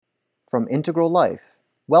From Integral Life,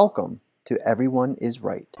 welcome to Everyone is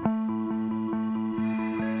Right.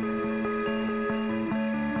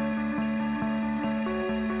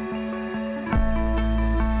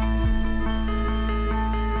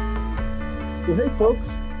 Well, hey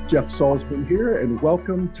folks, Jeff Salzman here, and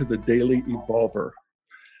welcome to the Daily Evolver.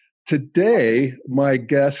 Today, my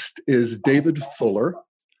guest is David Fuller.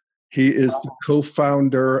 He is the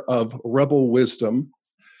co-founder of Rebel Wisdom,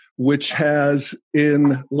 which has,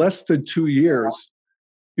 in less than 2 years,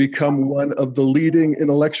 become one of the leading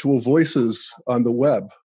intellectual voices on the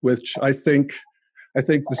web, which I think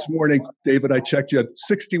this morning, David, I checked, you had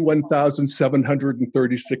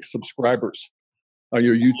 61,736 subscribers on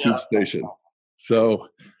your YouTube station. So,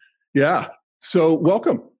 yeah. So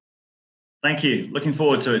welcome. Thank you. Looking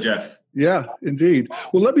forward to it, Jeff. Yeah, indeed.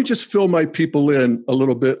 Well, let me just fill my people in a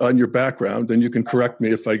little bit on your background, and you can correct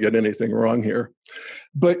me if I get anything wrong here.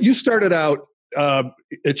 But you started out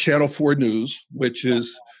at Channel 4 News, which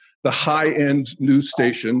is the high-end news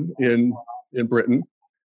station in Britain.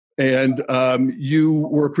 And you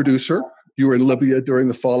were a producer. You were in Libya during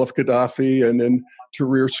the fall of Gaddafi and in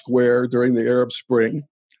Tahrir Square during the Arab Spring.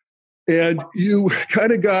 And you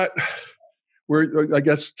kind of were, I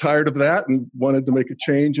guess, tired of that and wanted to make a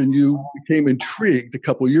change. And you became intrigued a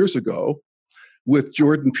couple years ago with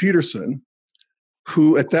Jordan Peterson,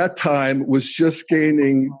 who at that time was just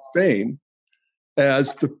gaining fame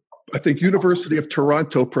as the, I think, University of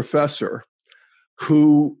Toronto professor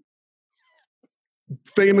who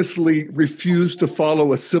famously refused to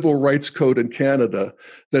follow a civil rights code in Canada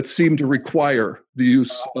that seemed to require the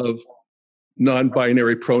use of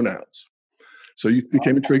non-binary pronouns. So you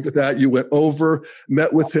became intrigued with that. You went over,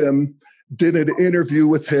 met with him, did an interview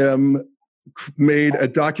with him, made a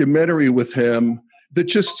documentary with him that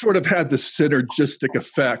just sort of had the synergistic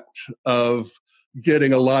effect of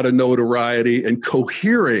getting a lot of notoriety and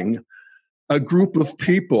cohering a group of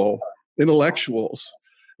people, intellectuals,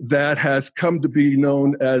 that has come to be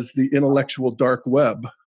known as the intellectual dark web.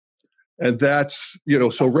 And that's,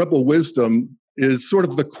 so Rebel Wisdom is sort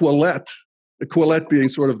of the Quillette being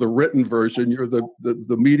sort of the written version, you're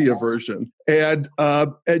the media version. And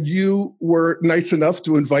you were nice enough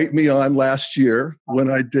to invite me on last year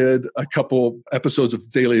when I did a couple episodes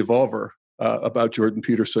of Daily Evolver about Jordan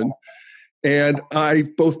Peterson. And I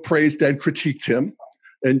both praised and critiqued him,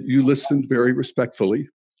 and you listened very respectfully.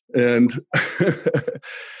 And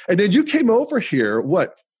and then you came over here, a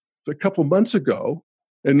couple months ago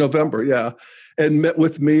in November, and met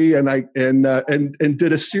with me, and I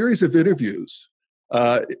did a series of interviews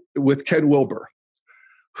with Ken Wilber,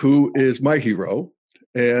 who is my hero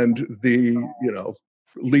and the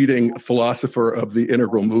leading philosopher of the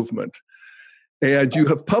integral movement. And you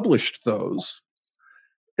have published those.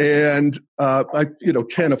 And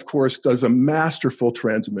Ken, of course, does a masterful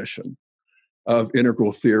transmission of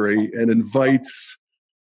integral theory and invites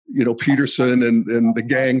Peterson and the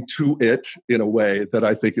gang to it in a way that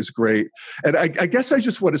I think is great. And I guess I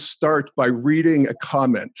just want to start by reading a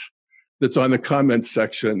comment that's on the comment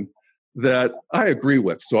section that I agree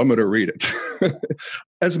with, so I'm going to read it.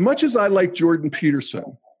 As much as I like Jordan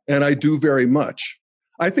Peterson, and I do very much,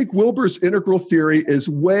 I think Wilber's integral theory is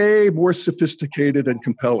way more sophisticated and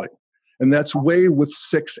compelling. And that's way with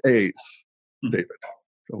 6 A's, David.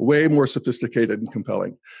 Way more sophisticated and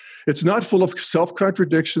compelling. It's not full of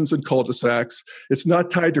self-contradictions and cul-de-sacs. It's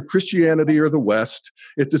not tied to Christianity or the West.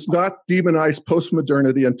 It does not demonize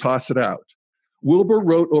postmodernity and toss it out. Wilber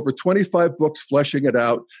wrote over 25 books fleshing it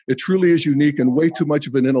out. It truly is unique and way too much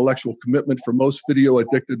of an intellectual commitment for most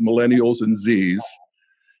video-addicted millennials and Zs.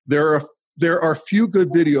 There are few good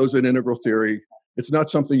videos in integral theory. It's not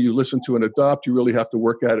something you listen to and adopt. You really have to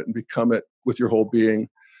work at it and become it with your whole being.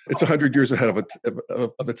 It's 100 years ahead of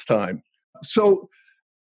its time. So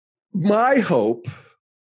my hope,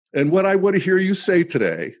 and what I want to hear you say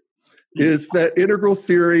today, is that integral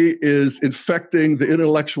theory is infecting the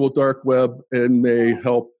intellectual dark web and may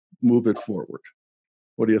help move it forward.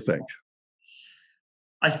 What do you think?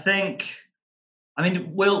 We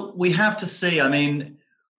have to see,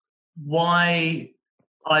 why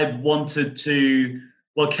I wanted to...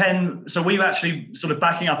 Well, Ken, so we were actually sort of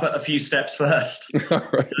backing up a few steps first. All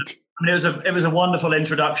right. It was a wonderful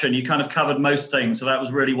introduction. You kind of covered most things, so that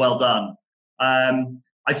was really well done.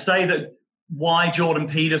 I'd say that why Jordan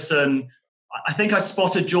Peterson, I think I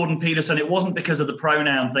spotted Jordan Peterson. It wasn't because of the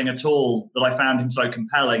pronoun thing at all that I found him so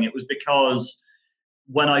compelling. It was because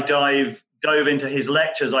when I dove into his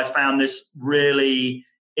lectures, I found this really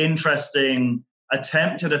interesting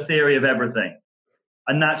attempt at a theory of everything.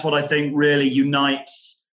 And that's what I think really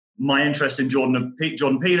unites my interest in Jordan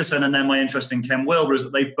Peterson and then my interest in Ken Wilber, is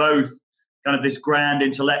that they both kind of this grand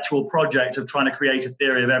intellectual project of trying to create a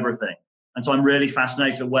theory of everything. And so I'm really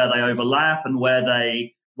fascinated at where they overlap and where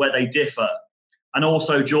they differ. And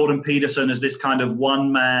also Jordan Peterson as this kind of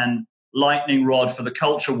one-man lightning rod for the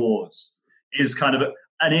culture wars is kind of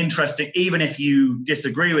an interesting, even if you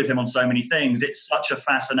disagree with him on so many things, it's such a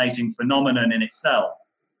fascinating phenomenon in itself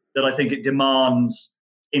that I think it demands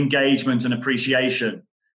engagement and appreciation.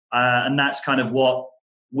 And that's kind of what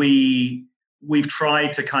we've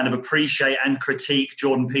tried to kind of appreciate and critique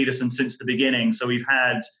Jordan Peterson since the beginning. So we've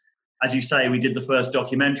had, as you say, we did the first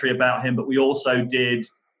documentary about him, but we also did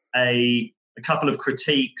a couple of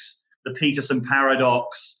critiques, the Peterson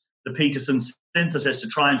paradox, the Peterson synthesis, to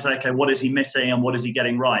try and say, okay, what is he missing and what is he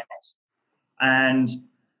getting right? And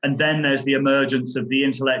then there's the emergence of the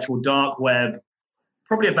intellectual dark web,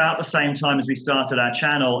 probably about the same time as we started our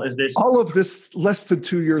channel. As this, all of this less than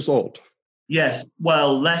 2 years old. Yes,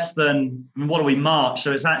 well, less than, what are we, March?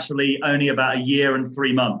 So it's actually only about a year and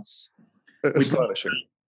 3 months. Astonishing.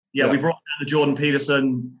 We brought out the Jordan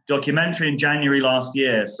Peterson documentary in January last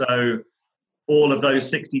year. So all of those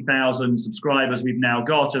 60,000 subscribers we've now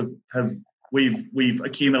got we've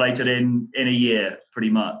accumulated in a year, pretty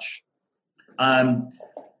much.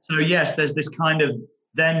 So yes, there's this kind of,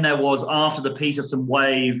 then there was after the Peterson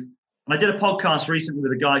wave, and I did a podcast recently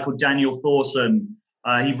with a guy called Daniel Thorson.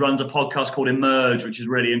 He runs a podcast called Emerge, which is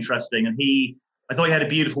really interesting. And I thought he had a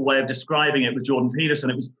beautiful way of describing it with Jordan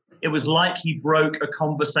Peterson. It was like he broke a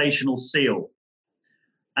conversational seal.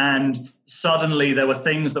 And suddenly there were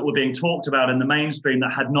things that were being talked about in the mainstream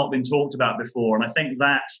that had not been talked about before. And I think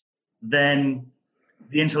that then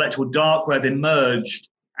the intellectual dark web emerged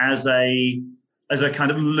as a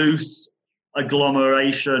kind of loose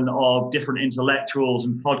agglomeration of different intellectuals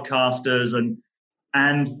and podcasters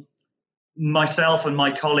and myself and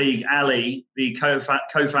my colleague Ali, the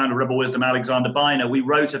co-founder of Rebel Wisdom, Alexander Beiner, we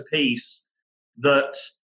wrote a piece that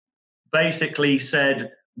basically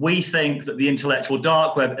said, we think that the intellectual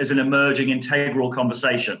dark web is an emerging integral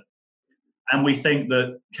conversation. And we think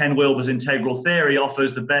that Ken Wilber's integral theory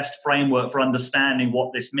offers the best framework for understanding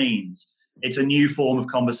what this means. It's a new form of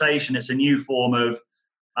conversation. It's a new form of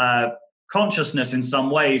consciousness in some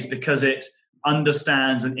ways, because it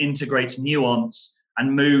understands and integrates nuance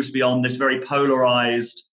and moves beyond this very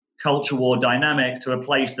polarized culture war dynamic to a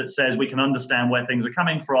place that says we can understand where things are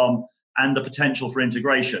coming from and the potential for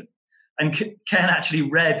integration. And Ken actually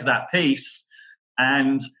read that piece.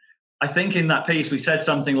 And I think in that piece, we said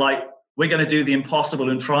something like, we're going to do the impossible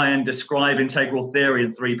and try and describe integral theory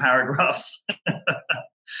in 3 paragraphs.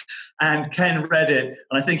 And Ken read it.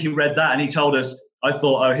 And I think he read that and he told us, I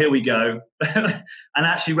thought, oh, here we go. And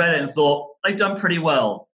actually read it and thought, they've done pretty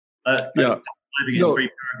well at describing it in 3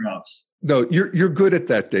 paragraphs. No, you're good at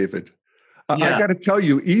that, David. I got to tell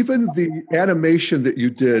you, even the animation that you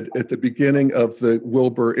did at the beginning of the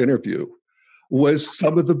Wilber interview was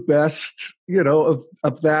some of the best,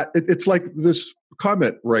 of that. It's like this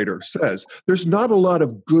comment writer says, there's not a lot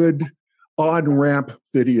of good on-ramp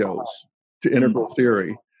videos to integral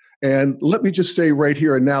theory. And let me just say right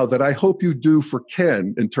here and now that I hope you do for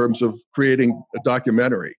Ken in terms of creating a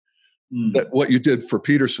documentary, that what you did for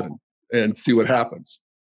Peterson, and see what happens.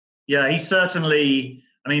 Yeah, he certainly...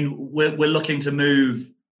 I mean, we're looking to move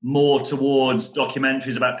more towards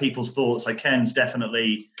documentaries about people's thoughts. So Ken's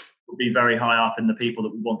definitely will be very high up in the people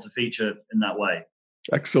that we want to feature in that way.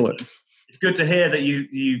 Excellent. It's good to hear that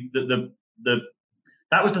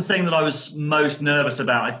that was the thing that I was most nervous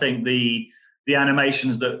about. I think the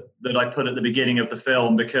animations that I put at the beginning of the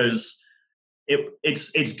film, because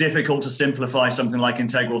it's difficult to simplify something like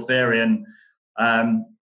integral theory, and I'm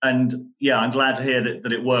glad to hear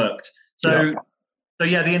that it worked. So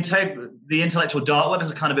the intellectual dark web as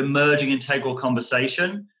a kind of emerging integral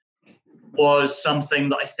conversation was something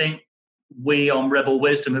that I think we on Rebel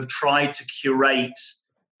Wisdom have tried to curate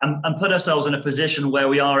and put ourselves in a position where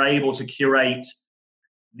we are able to curate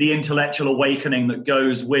the intellectual awakening that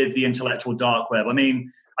goes with the intellectual dark web. I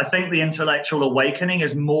mean, I think the intellectual awakening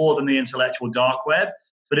is more than the intellectual dark web,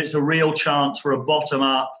 but it's a real chance for a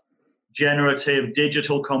bottom-up, generative,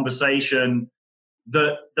 digital conversation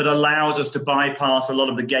that allows us to bypass a lot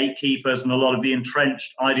of the gatekeepers and a lot of the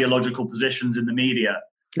entrenched ideological positions in the media.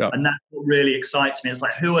 Yeah. And that's what really excites me. It's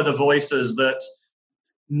like, who are the voices that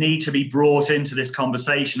need to be brought into this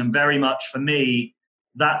conversation? And very much for me,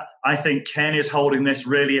 that I think Ken is holding this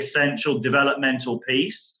really essential developmental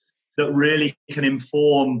piece that really can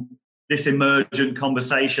inform this emergent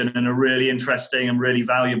conversation in a really interesting and really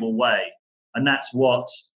valuable way. And that's what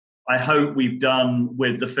I hope we've done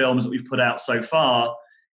with the films that we've put out so far,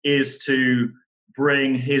 is to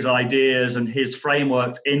bring his ideas and his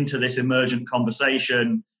frameworks into this emergent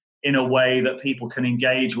conversation in a way that people can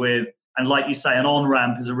engage with. And like you say, an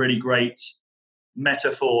on-ramp is a really great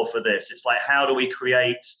metaphor for this. It's like, how do we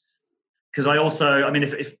create, because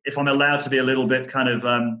if I'm allowed to be a little bit kind of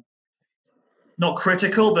not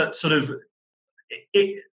critical, but sort of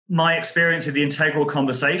my experience of the integral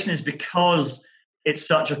conversation is because it's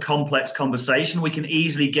such a complex conversation, we can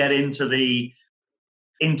easily get into the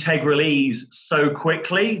integralese so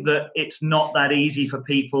quickly that it's not that easy for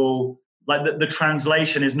people. Like the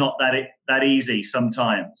translation is not that easy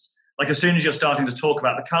sometimes. Like as soon as you're starting to talk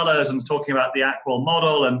about the colors and talking about the Acqual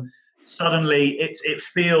model, and suddenly it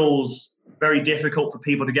feels very difficult for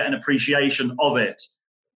people to get an appreciation of it.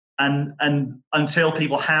 And until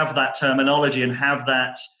people have that terminology and have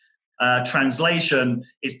that translation,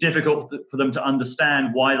 it's difficult for them to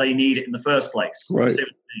understand why they need it in the first place. Right.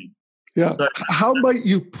 Yeah. So, how might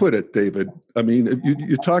you put it, David? I mean,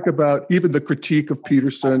 you talk about even the critique of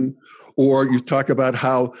Peterson, or you talk about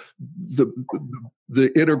how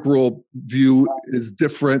the integral view is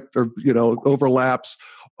different, or overlaps.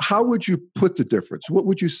 How would you put the difference? What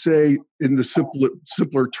would you say in the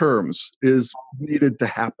simpler terms is needed to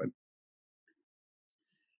happen?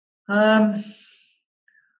 I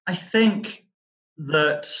think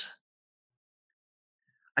that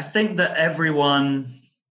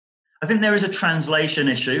there is a translation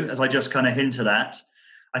issue, as I just kind of hinted at.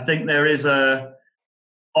 I think there is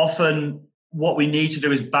often what we need to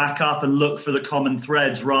do is back up and look for the common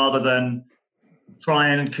threads rather than try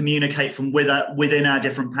and communicate from within our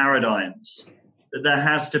different paradigms. That there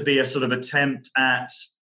has to be a sort of attempt at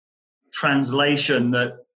translation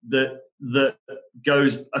that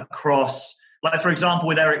goes across. Like, for example,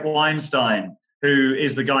 with Eric Weinstein, who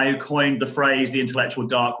is the guy who coined the phrase the intellectual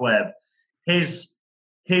dark web. His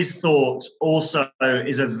thought also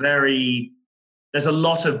is there's a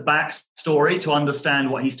lot of backstory to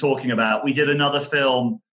understand what he's talking about. We did another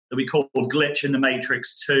film that we called Glitch in the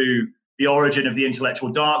Matrix 2, The Origin of the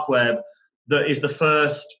Intellectual Dark Web, that is the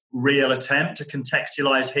first real attempt to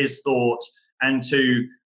contextualize his thought and to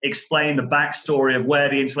explain the backstory of where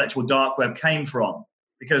the intellectual dark web came from.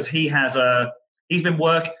 Because the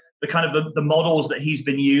models that he's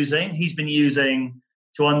been using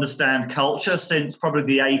to understand culture since probably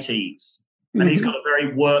the 80s. And he's got a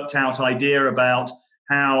very worked out idea about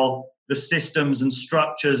how the systems and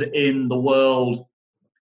structures in the world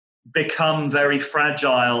become very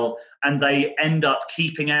fragile and they end up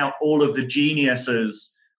keeping out all of the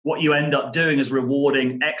geniuses. What you end up doing is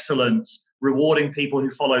rewarding excellence, rewarding people who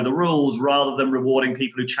follow the rules rather than rewarding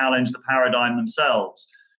people who challenge the paradigm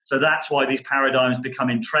themselves. So that's why these paradigms become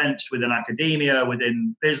entrenched within academia,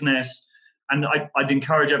 within business. And I'd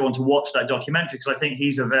encourage everyone to watch that documentary because I think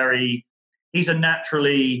he's a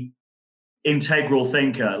naturally integral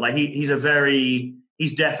thinker. Like he's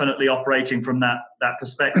definitely operating from that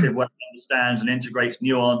perspective where he understands and integrates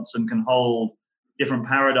nuance and can hold different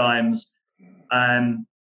paradigms.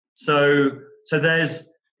 So there's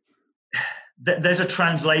a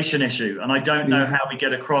translation issue, and I don't know how we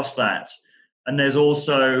get across that. And there's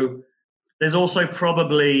also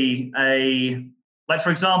probably for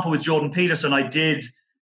example, with Jordan Peterson, I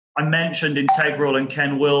mentioned integral and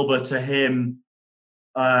Ken Wilber to him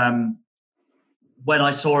when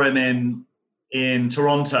I saw him in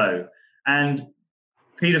Toronto. And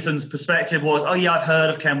Peterson's perspective was, oh yeah, I've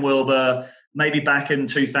heard of Ken Wilber, maybe back in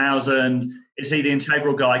 2000. Is he the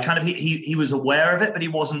integral guy? Kind of, he was aware of it, but he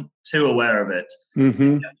wasn't too aware of it.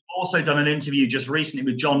 Mm-hmm. I've also done an interview just recently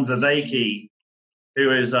with John Vervaeke,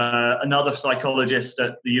 who is another psychologist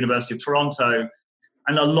at the University of Toronto.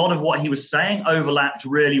 And a lot of what he was saying overlapped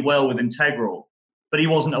really well with integral, but he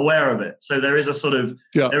wasn't aware of it. So there is a sort of,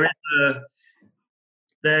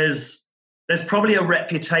 there's probably a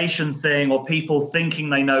reputation thing, or people thinking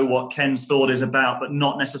they know what Ken's thought is about, but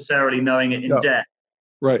not necessarily knowing it in depth.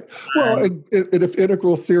 Right. Well, and if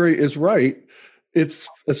integral theory is right, it's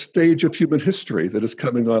a stage of human history that is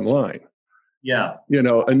coming online. Yeah.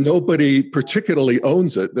 And nobody particularly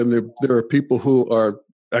owns it. And there are people who are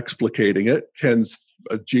explicating it. Ken's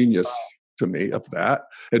a genius to me of that,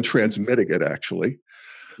 and transmitting it actually.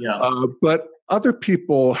 Yeah. But other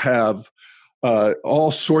people have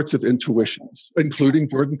all sorts of intuitions, including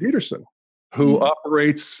Jordan Peterson, who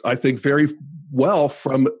operates, I think, very well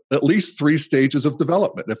from at least 3 stages of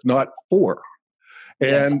development, if not 4.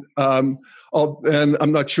 Yes. And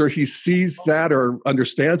I'm not sure he sees that or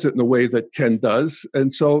understands it in the way that Ken does.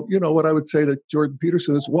 And so, what I would say to Jordan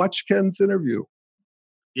Peterson is watch Ken's interview.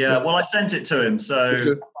 Yeah, well, I sent it to him,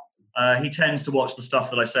 so he tends to watch the stuff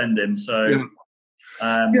that I send him. So,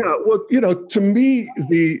 well, to me,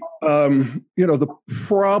 the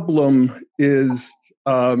problem is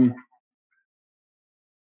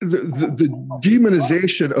the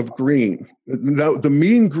demonization of green, the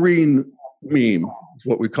mean green meme is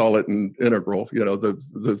what we call it in Integral,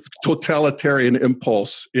 the totalitarian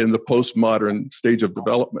impulse in the postmodern stage of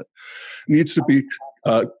development needs to be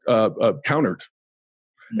countered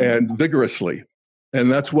and vigorously. And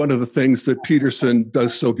that's one of the things that Peterson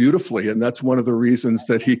does so beautifully. And that's one of the reasons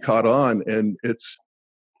that he caught on. And it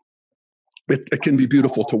can be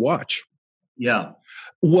beautiful to watch. Yeah.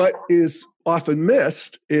 What is often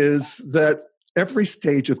missed is that every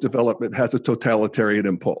stage of development has a totalitarian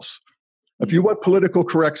impulse. If you want political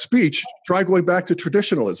correct speech, try going back to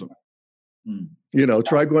traditionalism.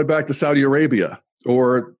 Try going back to Saudi Arabia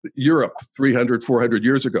or Europe 300, 400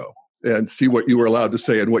 years ago and see what you were allowed to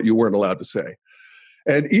say and what you weren't allowed to say.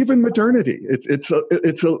 And even modernity, it's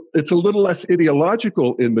a little less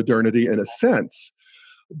ideological in modernity in a sense,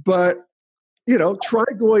 but try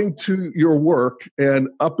going to your work and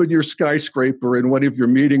up in your skyscraper in one of your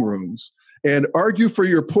meeting rooms and argue for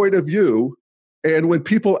your point of view. And when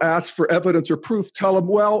people ask for evidence or proof, tell them,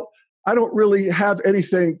 well, I don't really have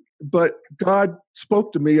anything, but God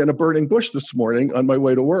spoke to me in a burning bush this morning on my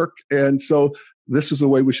way to work. And so this is the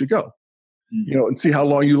way we should go, and see how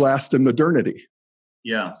long you last in modernity.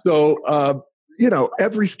 Yeah. So,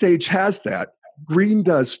 every stage has that. Green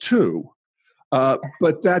does too.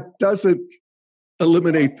 But that doesn't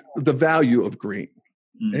eliminate the value of green.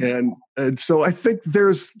 And so I think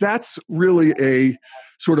that's really a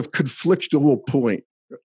sort of conflictual point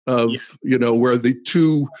of, where these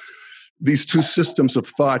two systems of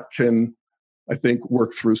thought can, I think,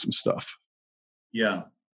 work through some stuff. Yeah.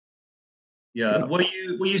 Yeah. Were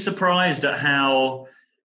you surprised at how,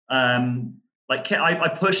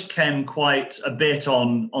 I pushed Ken quite a bit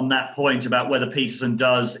on that point about whether Peterson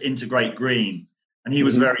does integrate green. And he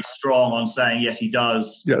was very strong on saying, yes, he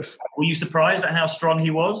does. Yes. Were you surprised at how strong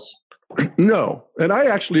he was? No. And I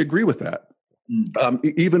actually agree with that.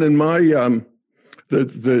 Even in my,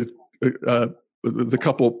 the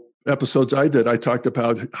couple episodes I did, I talked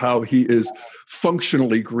about how he is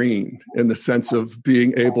functionally green in the sense of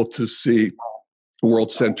being able to see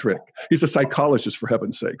world-centric. He's a psychologist, for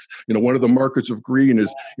heaven's sakes. One of the markers of green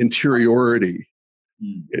is interiority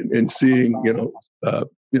and seeing,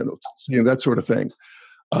 seeing that sort of thing.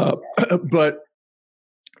 But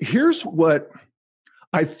here's what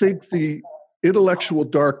I think the intellectual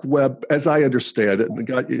dark web, as I understand it, and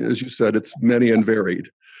God, as you said, it's many and varied,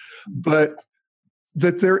 but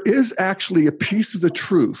that there is actually a piece of the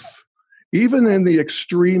truth, even in the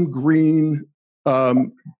extreme green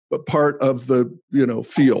part of the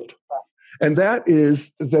field. And that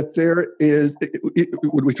is that there is,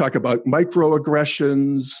 when we talk about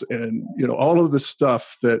microaggressions and all of the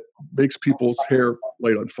stuff that makes people's hair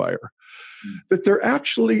light on fire, that there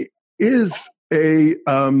actually is a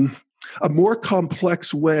more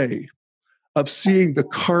complex way of seeing the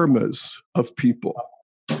karmas of people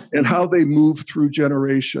and how they move through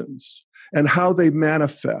generations and how they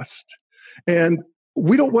manifest. And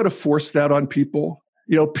we don't want to force that on people.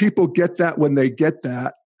 People get that when they get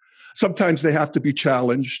that. Sometimes they have to be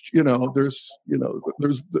challenged. And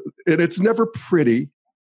it's never pretty.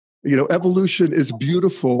 Evolution is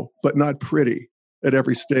beautiful, but not pretty at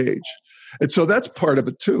every stage. And so that's part of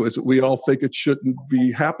it too, is that we all think it shouldn't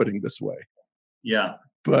be happening this way. Yeah.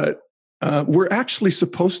 But we're actually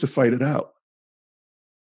supposed to fight it out.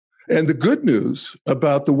 And the good news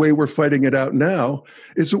about the way we're fighting it out now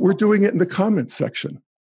is that we're doing it in the comments section.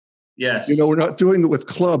 Yes. We're not doing it with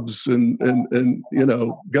clubs and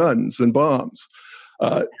guns and bombs.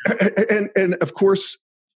 And of course,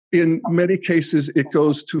 in many cases, it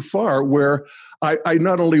goes too far where I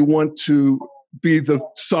not only want to be the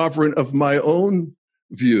sovereign of my own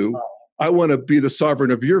view, I want to be the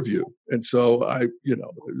sovereign of your view. And so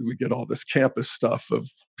we get all this campus stuff of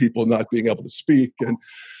people not being able to speak. And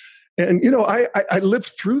I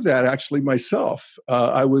lived through that actually myself.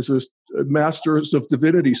 I was a Master's of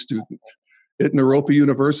Divinity student at Naropa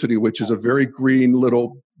University, which is a very green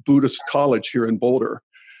little Buddhist college here in Boulder.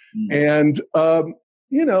 And,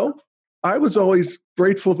 I was always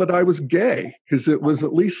grateful that I was gay because it was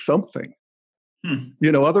at least something.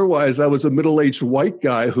 Otherwise I was a middle-aged white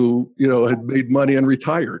guy who, had made money and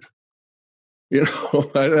retired. I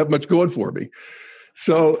didn't have much going for me.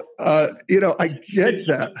 So, I get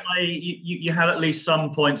that. You had at least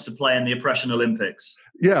some points to play in the Oppression Olympics.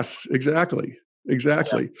 Yes, exactly. Yeah.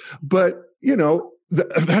 But,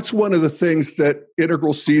 that's one of the things that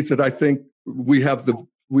Integral sees that I think we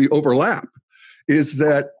overlap, is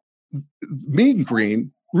that Mean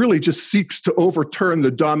Green really just seeks to overturn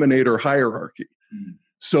the dominator hierarchy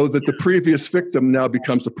so that the previous victim now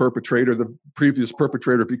becomes the perpetrator, the previous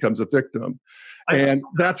perpetrator becomes a victim. And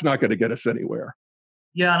that's not going to get us anywhere.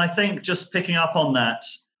 Yeah, and I think just picking up on that,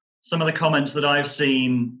 some of the comments that I've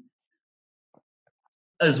seen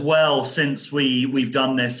as well since we've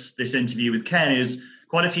done this interview with Ken is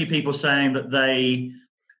quite a few people saying that they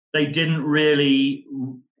didn't really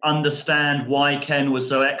understand why Ken was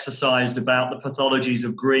so exercised about the pathologies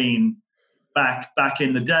of green back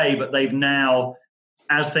in the day, but they've now,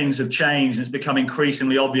 as things have changed, and it's become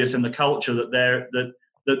increasingly obvious in the culture that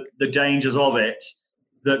the dangers of it,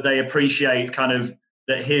 that they appreciate kind of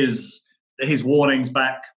that his warnings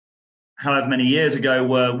back however many years ago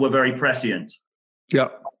were very prescient. Yeah.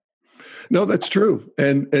 No, that's true.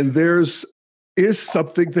 And there's is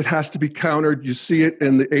something that has to be countered. You see it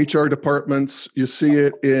in the HR departments. You see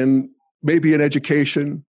it maybe in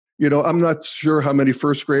education. I'm not sure how many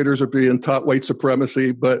first graders are being taught white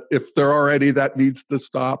supremacy, but if there are any, that needs to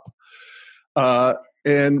stop.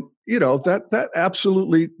 And that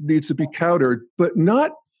absolutely needs to be countered, but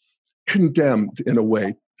not condemned in a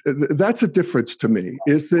way. That's a difference to me,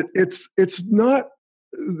 is that it's not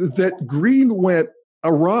that green went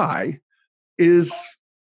awry is,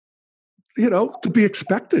 to be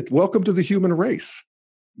expected. Welcome to the human race.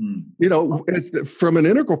 From an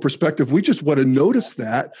integral perspective, we just want to notice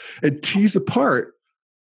that and tease apart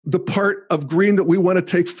the part of green that we want to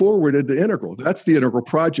take forward into integral. That's the integral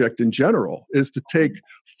project in general, is to take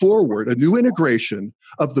forward a new integration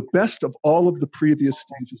of the best of all of the previous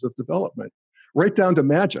stages of development, right down to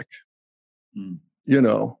magic, and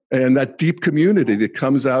that deep community that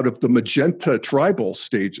comes out of the magenta tribal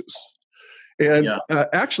stages. And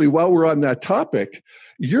actually, while we're on that topic,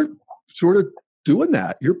 you're sort of doing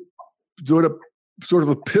that. You're doing a sort of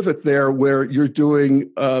a pivot there where you're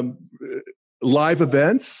doing live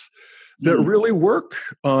events that really work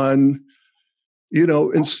on,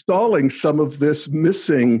 installing some of this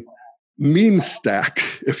missing meme stack,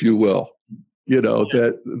 if you will,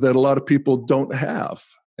 that a lot of people don't have.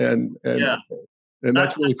 And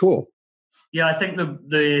that's really cool. Yeah, I think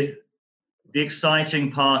the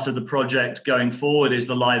exciting part of the project going forward is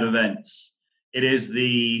the live events. It is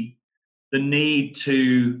the need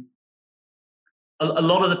to, a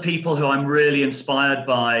lot of the people who I'm really inspired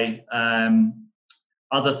by,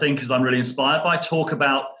 other thinkers I'm really inspired by, talk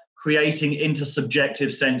about creating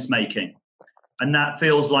intersubjective sense making. And that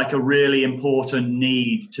feels like a really important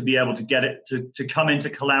need to be able to get it to come into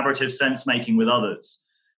collaborative sense making with others.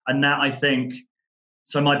 And that, I think,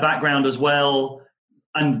 so my background as well,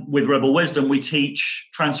 and with Rebel Wisdom, we teach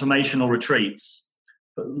transformational retreats.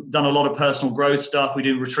 Done a lot of personal growth stuff. We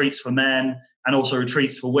do retreats for men and also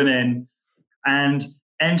retreats for women. And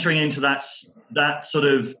entering into that sort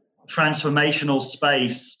of transformational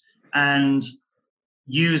space and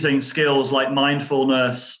using skills like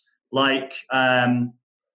mindfulness, like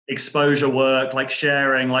exposure work, like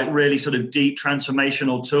sharing, like really sort of deep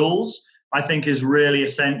transformational tools, I think is really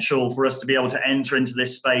essential for us to be able to enter into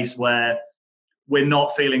this space where we're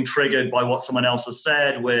not feeling triggered by what someone else has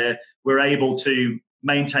said. We're able to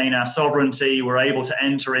maintain our sovereignty. We're able to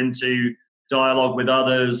enter into dialogue with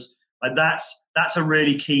others. Like that's a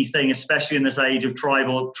really key thing, especially in this age of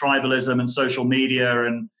tribalism and social media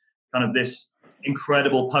and kind of this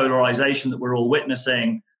incredible polarization that we're all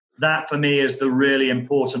witnessing. That for me is the really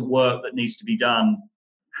important work that needs to be done.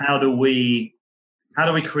 How do we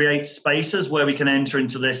create spaces where we can enter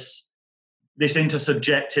into this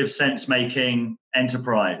intersubjective sense-making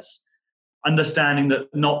enterprise, understanding that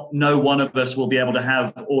no one of us will be able to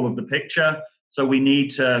have all of the picture. So we need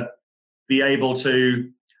to be able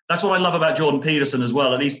to, that's what I love about Jordan Peterson as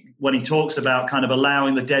well, at least when he talks about kind of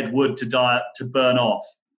allowing the dead wood to burn off,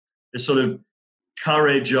 this sort of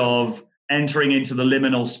courage of entering into the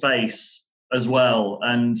liminal space as well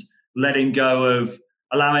and letting go of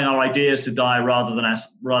allowing our ideas to die rather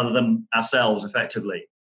than ourselves effectively.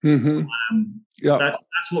 Mm-hmm.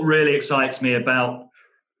 That's what really excites me about,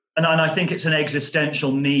 and I think it's an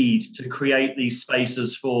existential need to create these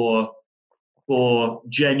spaces for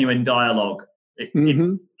genuine dialogue.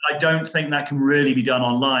 I don't think that can really be done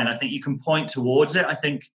online. I think you can point towards it. I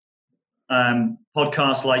think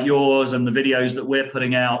podcasts like yours and the videos that we're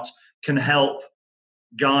putting out can help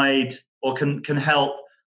guide or can help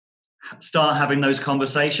start having those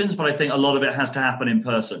conversations. But I think a lot of it has to happen in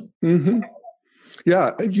person. Mm-hmm.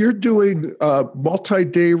 Yeah, you're doing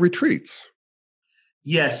multi-day retreats.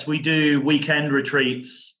 Yes, we do weekend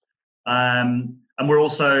retreats, and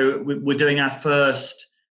we're doing our first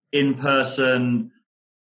in-person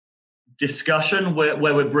discussion where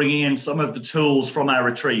we're bringing in some of the tools from our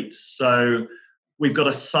retreats. So we've got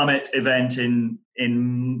a summit event in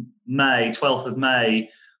May, 12th of May,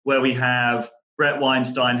 where we have Brett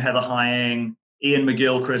Weinstein, Heather Hying, Ian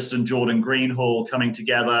McGilchrist and Jordan Greenhall coming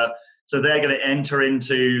together. So they're going to enter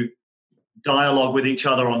into dialogue with each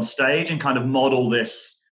other on stage and kind of model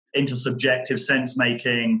this intersubjective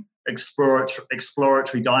sense-making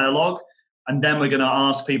exploratory dialogue. And then we're going to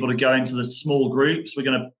ask people to go into the small groups. We're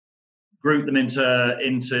going to group them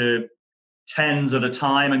into tens at a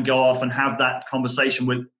time and go off and have that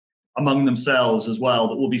conversation among themselves as well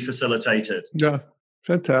that will be facilitated. Yeah,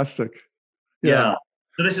 fantastic. Yeah.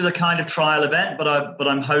 So this is a kind of trial event, but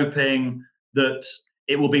I'm hoping that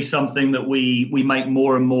it will be something that we make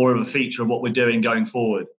more and more of a feature of what we're doing going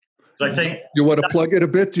forward. So I think you want to plug it a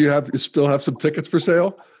bit. Do you still have some tickets for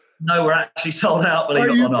sale? No, we're actually sold out. Believe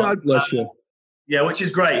it or not. God bless you. Yeah, which is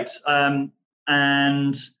great.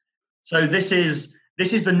 And so this is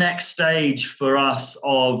the next stage for us.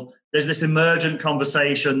 There's this emergent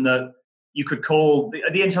conversation that you could call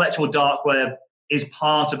the intellectual dark web is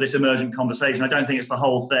part of this emergent conversation. I don't think it's the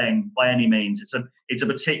whole thing by any means. It's a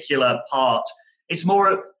particular part. That's more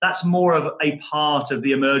of a part of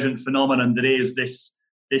the emergent phenomenon that is this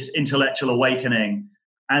intellectual awakening,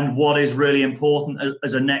 and what is really important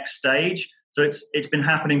as a next stage. So it's been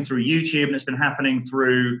happening through YouTube, and it's been happening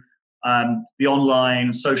through the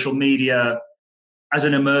online social media as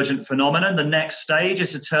an emergent phenomenon. The next stage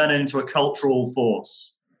is to turn it into a cultural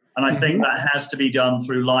force. And I think that has to be done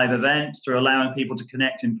through live events, through allowing people to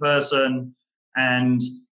connect in person, and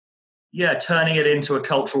turning it into a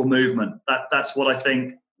cultural movement. That's what I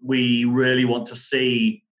think we really want to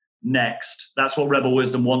see next. That's what Rebel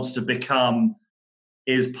Wisdom wants to become,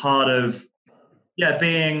 is part of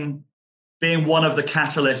being one of the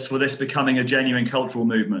catalysts for this becoming a genuine cultural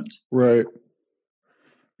movement. Right.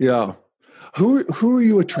 Yeah. Who are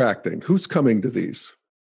you attracting? Who's coming to these?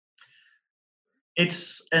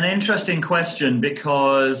 It's an interesting question,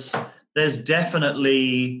 because there's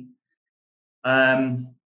definitely for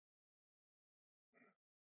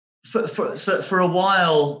a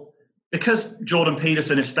while, because Jordan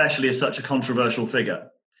Peterson especially is such a controversial figure,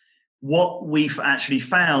 what we've actually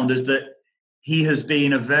found is that he has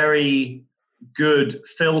been a very good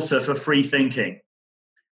filter for free thinking,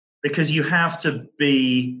 because you have to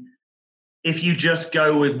be, if you just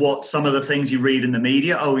go with what some of the things you read in the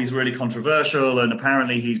media, oh, he's really controversial, and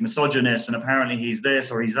apparently he's misogynist, and apparently he's this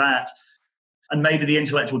or he's that, and maybe the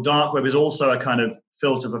intellectual dark web is also a kind of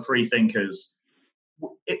filter for free thinkers.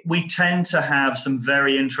 We tend to have some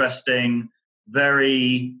very interesting,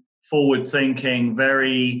 very forward-thinking,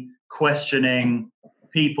 very questioning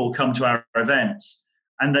people come to our events.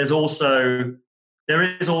 And there is also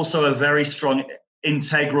a very strong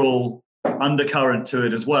integral undercurrent to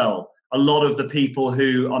it as well. A lot of the people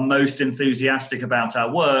who are most enthusiastic about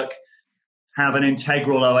our work have an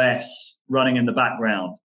integral OS running in the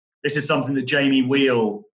background. This is something that Jamie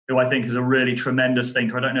Wheel, who I think is a really tremendous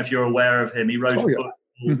thinker, I don't know if you're aware of him. He wrote a book called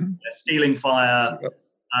Stealing Fire.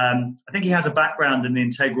 I think he has a background in the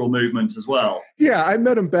integral movement as well. Yeah, I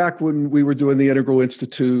met him back when we were doing the Integral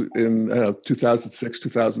Institute in 2006,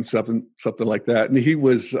 2007, something like that. And he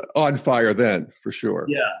was on fire then, for sure.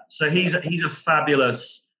 Yeah, so he's a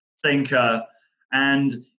fabulous thinker.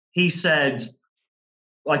 And he said,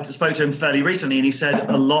 I spoke to him fairly recently, and he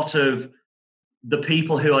said a lot of the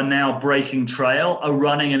people who are now breaking trail are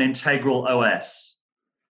running an integral OS.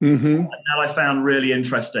 And that I found really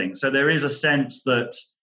interesting. So there is a sense that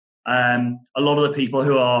a lot of the people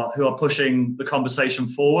who are pushing the conversation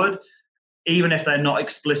forward, even if they're not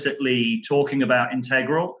explicitly talking about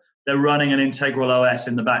integral, they're running an integral OS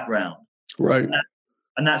in the background. Right.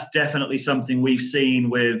 And that's definitely something we've seen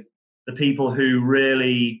with the people who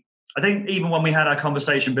really, I think even when we had our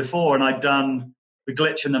conversation before and I'd done the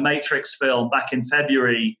Glitch in the Matrix film back in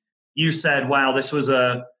February, you said, wow, this was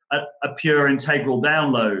a pure integral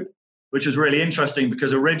download, which was really interesting,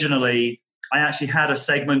 because originally I actually had a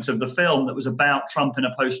segment of the film that was about Trump in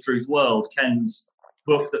a post-truth world, Ken's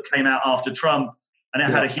book that came out after Trump, and it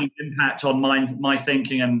had a huge impact on my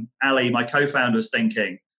thinking and Ali, my co-founder's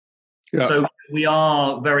thinking. Yeah. So we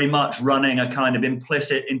are very much running a kind of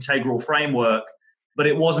implicit integral framework, but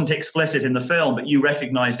it wasn't explicit in the film, but you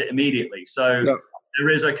recognized it immediately. So there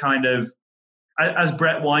is a kind of, as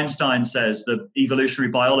Brett Weinstein says, the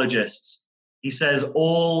evolutionary biologists, he says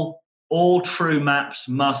all true maps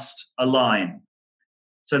must align.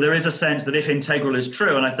 So there is a sense that if integral is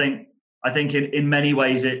true, and I think in many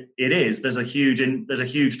ways it is, there's a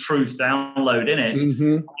huge truth download in it. It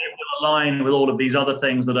will align with all of these other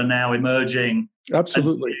things that are now emerging.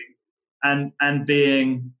 Absolutely. And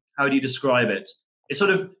being, how do you describe it? It's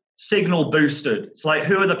sort of signal boosted. It's like,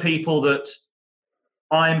 who are the people that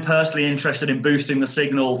I'm personally interested in boosting the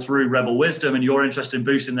signal through Rebel Wisdom, and you're interested in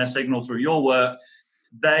boosting their signal through your work?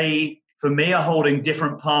 They for me, are holding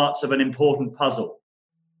different parts of an important puzzle.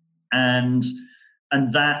 And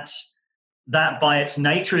that by its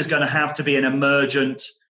nature is going to have to be an emergent,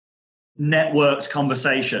 networked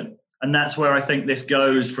conversation. And that's where I think this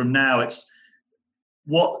goes from now. It's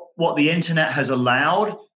what the internet has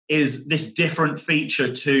allowed is this different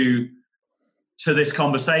feature to this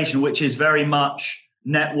conversation, which is very much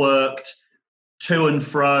networked, to and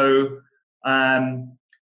fro.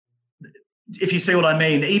 If you see what I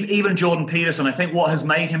mean, even Jordan Peterson, I think what has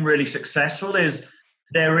made him really successful is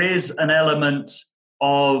there is an element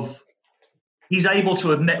of he's able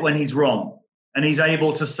to admit when he's wrong, and he's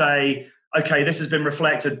able to say, okay, this has been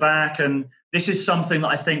reflected back, and this is something that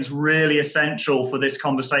I think is really essential for this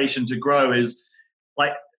conversation to grow, is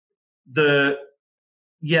like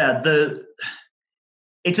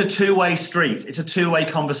it's a two-way street. It's a two-way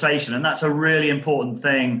conversation, and that's a really important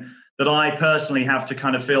thing that I personally have to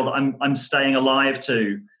kind of feel that I'm staying alive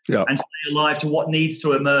to, and staying alive to what needs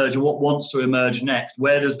to emerge and what wants to emerge next.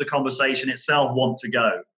 Where does the conversation itself want to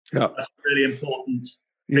go? Yeah. That's a really important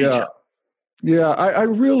feature. Yeah, I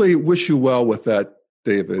really wish you well with that,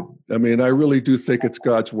 David. I mean, I really do think it's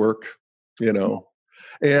God's work,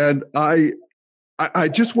 and I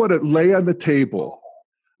just want to lay on the table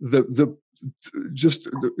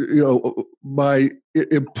my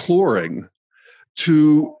imploring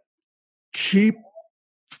to keep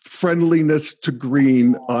friendliness to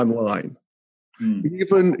green online.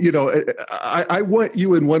 Even, I want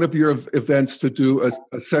you in one of your events to do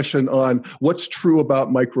a session on what's true about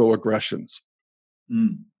microaggressions.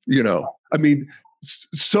 I mean,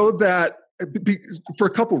 so that for a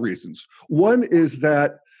couple reasons. One is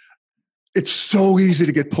that it's so easy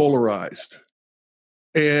to get polarized.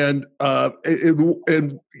 And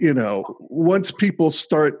once people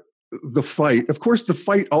start the fight, of course, the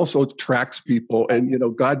fight also attracts people. And,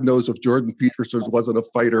 God knows if Jordan Peterson wasn't a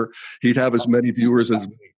fighter, he'd have as many viewers as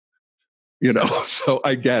me, so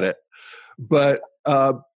I get it. But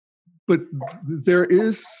there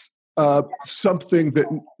is something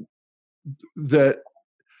that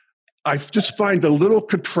I just find a little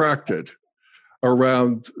contracted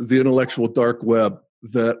around the intellectual dark web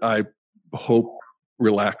that I hope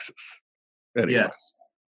relaxes. Anyway. Yes.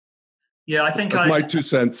 Yeah, I think that's my 2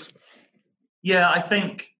 cents. Yeah, I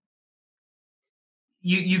think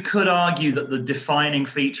you could argue that the defining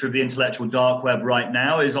feature of the intellectual dark web right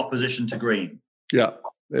now is opposition to green. Yeah,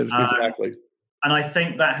 exactly. And I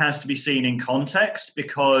think that has to be seen in context,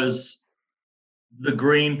 because the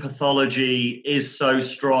green pathology is so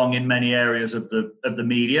strong in many areas of the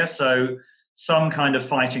media. So some kind of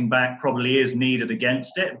fighting back probably is needed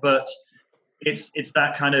against it, but it's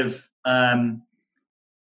that kind of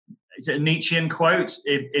it's a Nietzschean quote: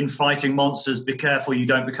 in fighting monsters, be careful you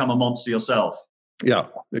don't become a monster yourself. Yeah,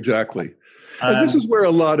 exactly. And this is where a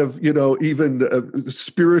lot of, even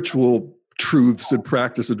spiritual truths and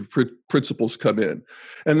practice and principles come in.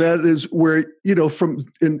 And that is where, from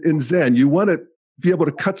in Zen, you want to be able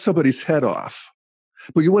to cut somebody's head off,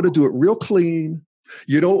 but you want to do it real clean.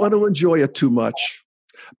 You don't want to enjoy it too much,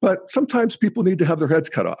 but sometimes people need to have their heads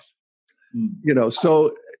cut off.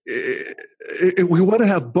 So we want to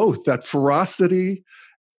have both that ferocity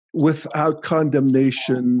without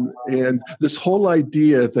condemnation, and this whole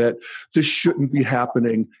idea that this shouldn't be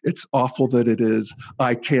happening. It's awful that it is.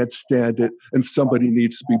 I can't stand it, and somebody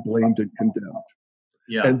needs to be blamed and condemned.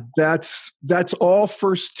 Yeah. And that's all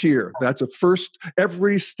first tier. That's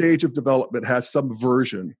every stage of development has some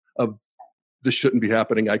version of this shouldn't be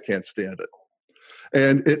happening. I can't stand it.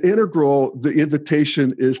 And at Integral, the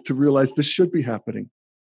invitation is to realize this should be happening.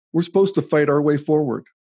 We're supposed to fight our way forward.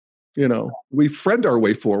 We friend our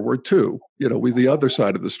way forward too. We the other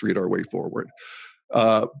side of the street our way forward,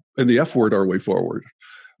 and the F word our way forward.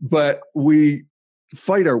 But we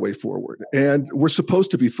fight our way forward, and we're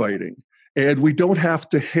supposed to be fighting. And we don't have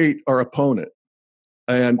to hate our opponent,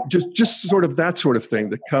 and just sort of that sort of thing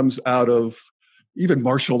that comes out of even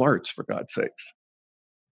martial arts, for God's sakes.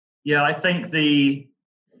 Yeah, I think the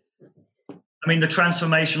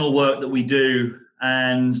transformational work that we do,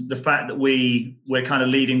 and the fact that we're kind of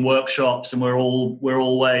leading workshops, and we're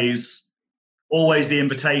always the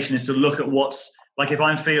invitation is to look at what's, like, if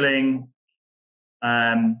I'm feeling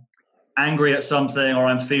angry at something, or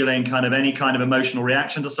I'm feeling kind of any kind of emotional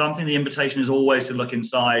reaction to something, the invitation is always to look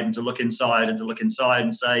inside and to look inside and to look inside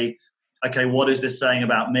and say, okay, what is this saying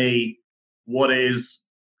about me? What is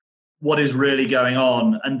really going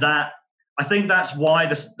on? And that, I think that's why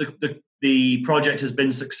the project has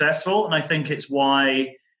been successful, and I think it's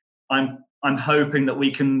why I'm hoping that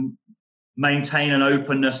we can maintain an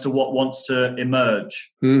openness to what wants to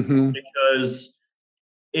emerge, because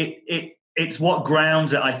it's what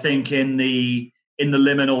grounds it, I think, in the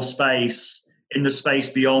liminal space, in the space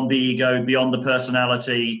beyond the ego, beyond the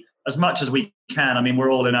personality, as much as we can. I mean,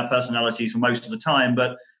 we're all in our personalities for most of the time,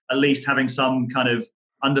 but at least having some kind of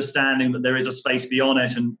understanding that there is a space beyond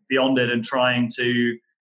it, and trying to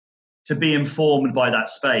be informed by that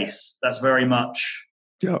space. That's very much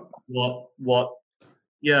what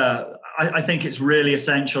I think it's really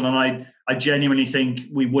essential. And I genuinely think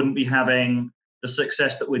we wouldn't be having the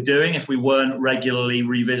success that we're doing if we weren't regularly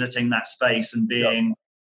revisiting that space and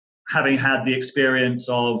having had the experience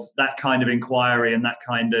of that kind of inquiry and that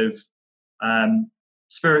kind of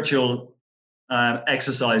spiritual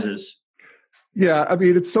exercises. Yeah, I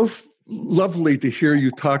mean, it's so lovely to hear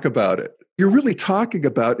you talk about it. You're really talking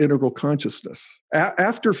about integral consciousness.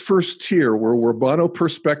 After first tier, where we're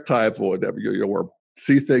monoperspectival, whatever, or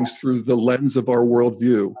see things through the lens of our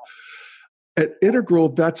worldview, at integral,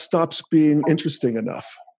 that stops being interesting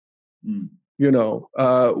enough.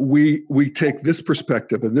 We take this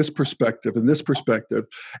perspective and this perspective and this perspective,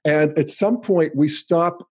 and at some point we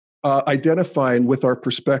stop identifying with our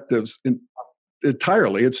perspectives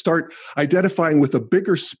entirely and start identifying with a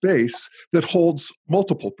bigger space that holds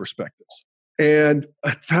multiple perspectives. And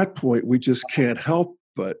at that point, we just can't help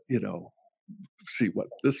but, see what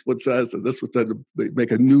this one says and this one says,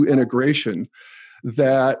 make a new integration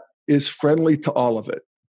that is friendly to all of it,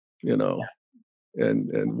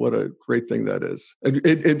 and what a great thing that is. And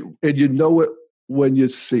you know it when you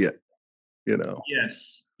see it,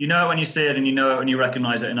 Yes. You know it when you see it, and you know it when you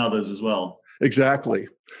recognize it in others as well. Exactly.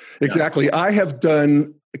 Yeah. I have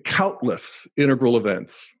done countless integral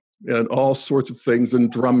events and all sorts of things,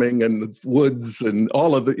 and drumming and the woods and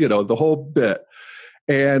all of the whole bit.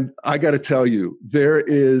 And I got to tell you, there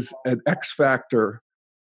is an X factor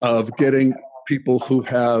of getting people who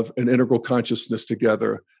have an integral consciousness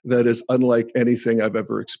together that is unlike anything I've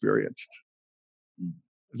ever experienced.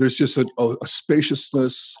 There's just a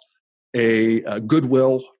spaciousness, a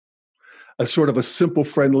goodwill, a sort of a simple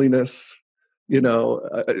friendliness.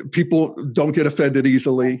 People don't get offended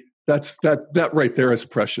easily. That right there is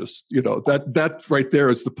precious. That right there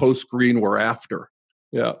is the post-green we're after.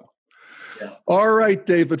 Yeah. All right,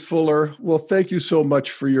 David Fuller. Well, thank you so much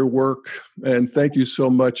for your work, and thank you so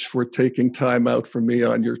much for taking time out for me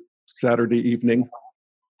on your Saturday evening.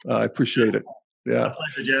 I appreciate it. Yeah. My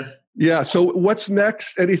pleasure, Jeff. Yeah. So what's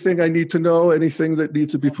next? Anything I need to know? Anything that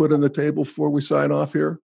needs to be put on the table before we sign off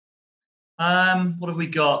here? What have we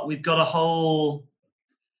got? We've got a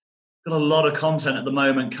lot of content at the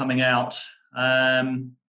moment coming out.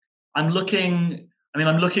 I'm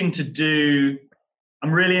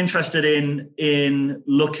really interested in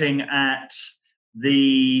looking at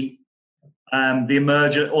the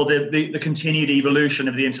emergent or the continued evolution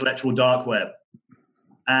of the intellectual dark web,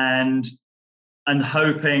 and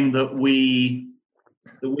hoping that we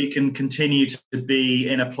can continue to be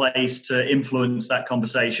in a place to influence that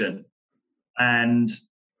conversation. And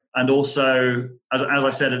also, as I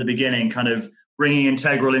said at the beginning, kind of bringing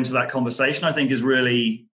Integral into that conversation, I think is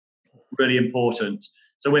really, really important.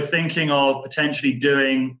 So we're thinking of potentially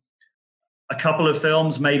doing a couple of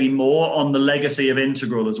films, maybe more, on the legacy of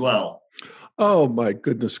Integral as well. Oh, my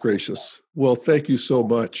goodness gracious. Well, thank you so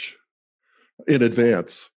much in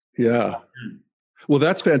advance. Yeah. Well,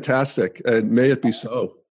 that's fantastic, and may it be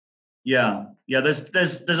so. Yeah. There's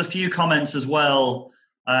a few comments as well.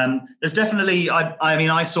 There's definitely,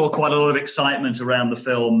 I saw quite a lot of excitement around the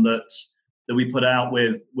film that we put out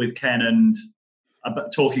with Ken and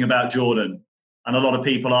talking about Jordan, and a lot of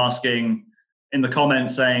people asking in the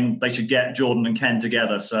comments saying they should get Jordan and Ken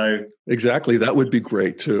together. So exactly, that would be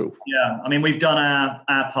great too. Yeah, I mean, we've done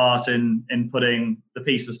our part in putting the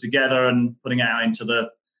pieces together and putting it out into the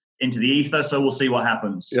ether. So we'll see what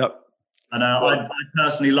happens. Yep. And I'd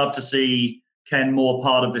personally love to see Ken more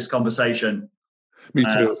part of this conversation. Me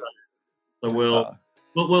too. So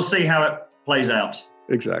we'll see how it plays out.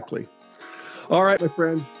 Exactly. All right, my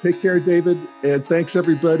friend. Take care, David. And thanks,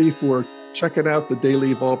 everybody, for checking out the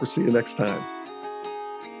Daily Evolver. See you next time.